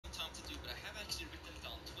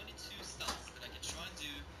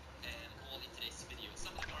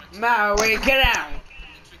Maui, get down.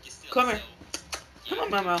 Come here. Come on,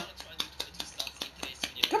 Mama.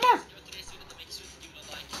 Come on.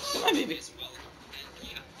 Come on, baby.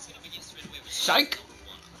 Psych.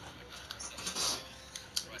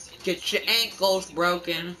 Get your ankles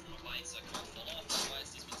broken.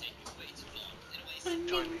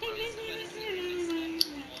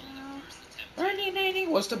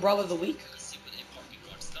 What's the brawl of the week?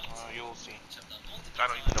 You'll see. I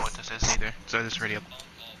don't even know what this is either, so just ready up.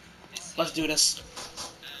 Let's do this.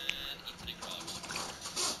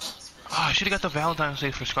 Oh, I should have got the Valentine's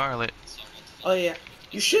Day for Scarlet. Oh yeah,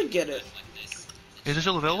 you should get it. Is it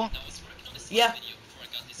still available? Yeah.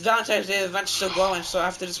 Valentine's Day event's still going, so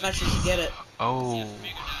after this match you should get it. Oh.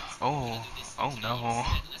 Oh. Oh no.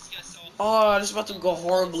 Oh, this is about to go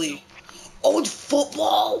horribly. Oh, it's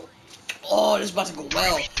football! Oh, this is about to go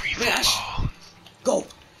well. 3v3 Man, football. go!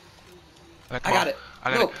 I got it.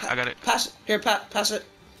 I got it. I got it. Pass it. Here, pass it.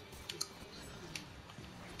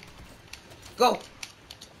 Go!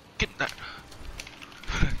 Get that.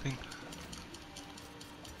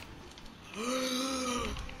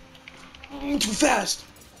 Too fast!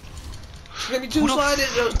 Let me too slide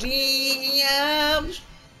in those DMs!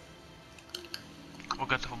 We'll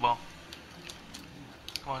get the football.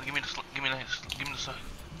 Come on, give me the side.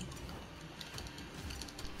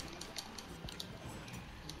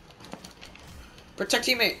 Protect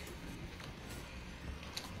teammate.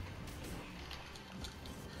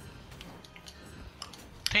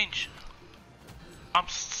 Tange. I'm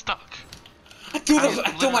stuck. I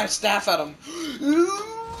threw my staff at him.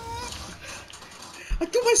 I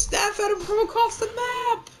threw my staff at him from across the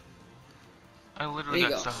map. I literally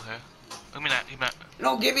got stuck there. Give me that. Give me that.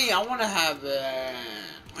 No, give me. I want to have it.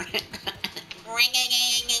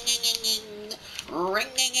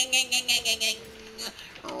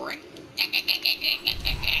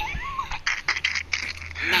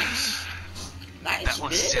 Nice. Nice. That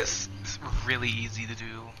was just really easy to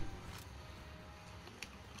do.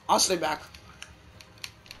 I'll stay back.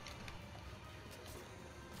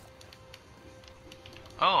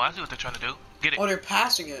 Oh, I see what they're trying to do. Get it. Oh, they're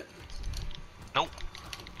passing it. Nope.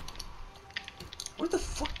 Where the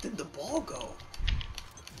fuck did the ball go?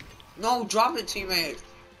 No, drop it, teammate.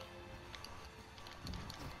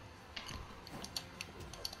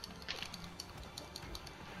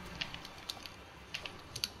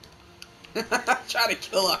 I tried to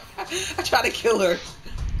kill her. I tried to kill her.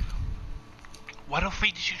 What the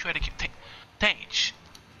freak did you try to kill? Tange.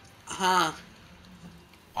 Huh.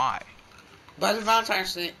 Why? Buy the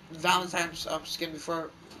Valentine's skin before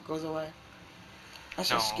it goes away. I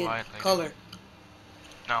said skin color.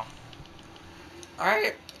 No.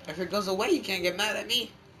 Alright. If it goes away, you can't get mad at me.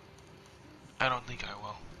 I don't think I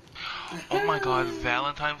will. Oh my god,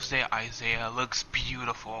 Valentine's Day Isaiah looks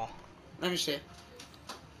beautiful. Let me see.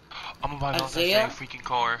 I'm gonna buy Valentine's Day freaking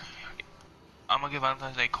core. I'm gonna get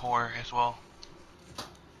Valentine's Day core as well.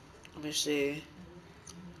 Let me see.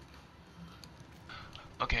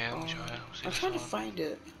 Okay, let me try it. I'm trying to find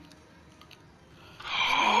it.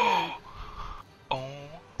 Oh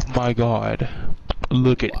my god.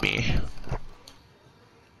 Look at me.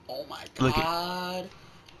 Oh my god.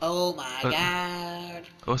 Oh my god.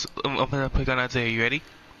 I'm gonna pick on Isaiah. You ready?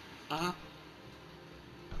 Uh-huh.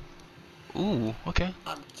 Ooh, okay.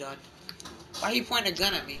 I'm done. Why are you pointing a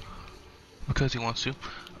gun at me? Because he wants to.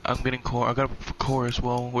 I'm getting core. I got a core as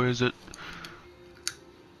well. Where is it?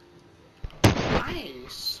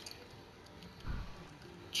 Nice.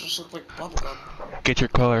 Just look like bubblegum. Get your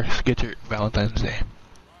colors. Get your Valentine's Day.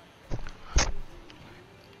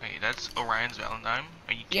 Hey, that's Orion's Valentine.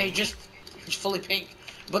 Are you kidding me? He's fully pink.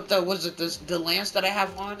 But the lance that I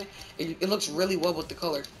have on, it looks really well with the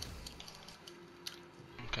color.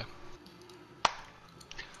 Okay.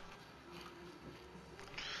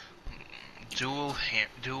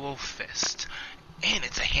 Dual fist. And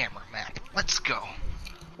it's a hammer map. Let's go.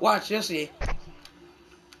 Watch, you'll see.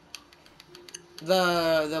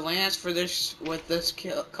 The lance for this with this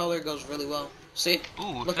color goes really well. See?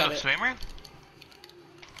 Ooh, look is that at a it. spammer?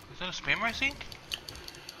 Is that a spammer I see?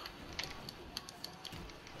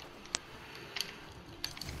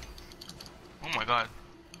 Oh my god.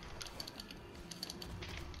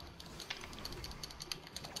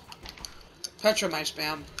 Petra might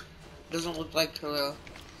spam. Doesn't look like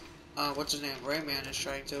what's his name? Rayman is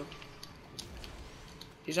trying to.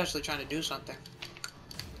 He's actually trying to do something.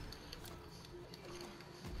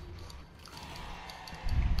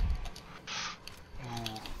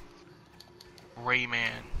 Ooh.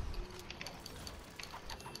 Rayman.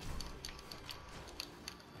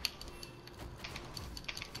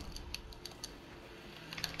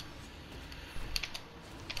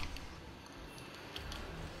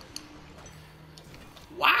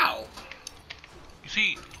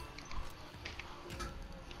 See?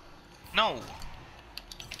 No.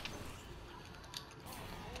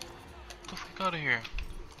 Get the fuck out of here.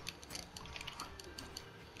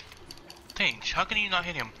 Tinge, how can you not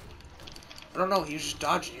hit him? I don't know, he was just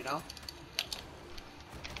dodging, you know?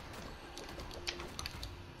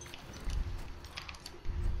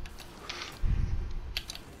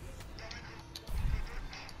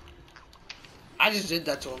 I just did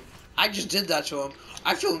that to him. I just did that to him.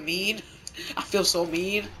 I feel mean. I feel so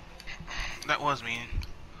mean. That was mean.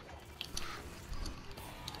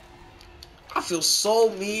 I feel so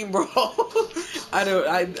mean, bro.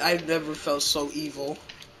 I've never felt so evil.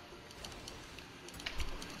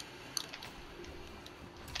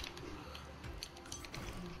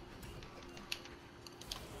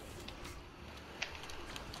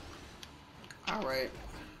 Alright.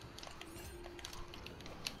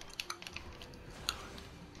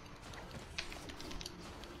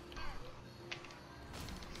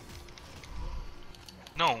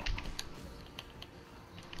 No.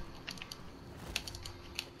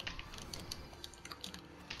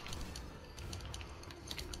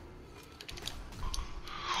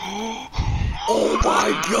 Oh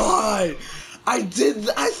my god!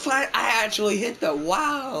 I actually hit that.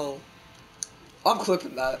 Wow. I'm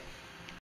clipping that.